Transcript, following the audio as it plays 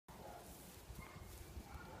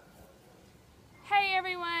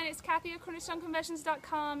it's Kathy at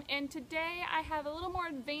cornerstoneconventions.com, and today I have a little more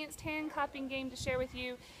advanced hand clapping game to share with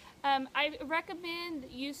you. I recommend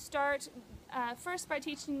you start first by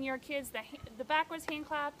teaching your kids the backwards hand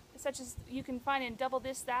clap, such as you can find in Double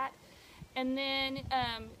This That, and then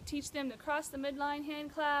teach them the cross the midline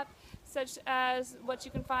hand clap, such as what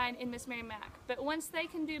you can find in Miss Mary Mac. But once they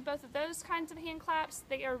can do both of those kinds of hand claps,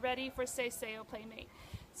 they are ready for Say Sayo Playmate.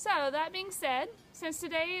 So that being said, since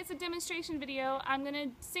today is a demonstration video, I'm going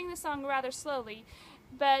to sing the song rather slowly,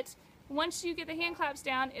 but once you get the hand claps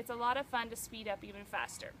down, it's a lot of fun to speed up even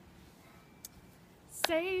faster.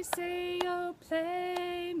 Say Sayo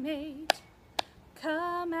Playmate,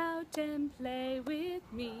 come out and play with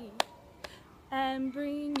me, and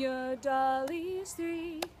bring your dollies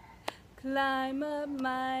 3, climb up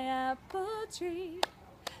my apple tree,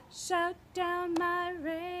 shout down my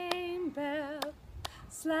rainbow,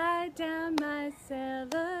 slide down my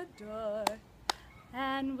cellar door,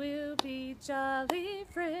 and we'll be jolly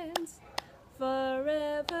friends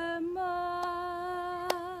forevermore.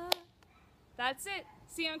 That's it.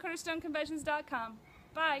 See you on cornerstoneconventions.com.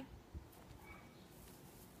 Bye.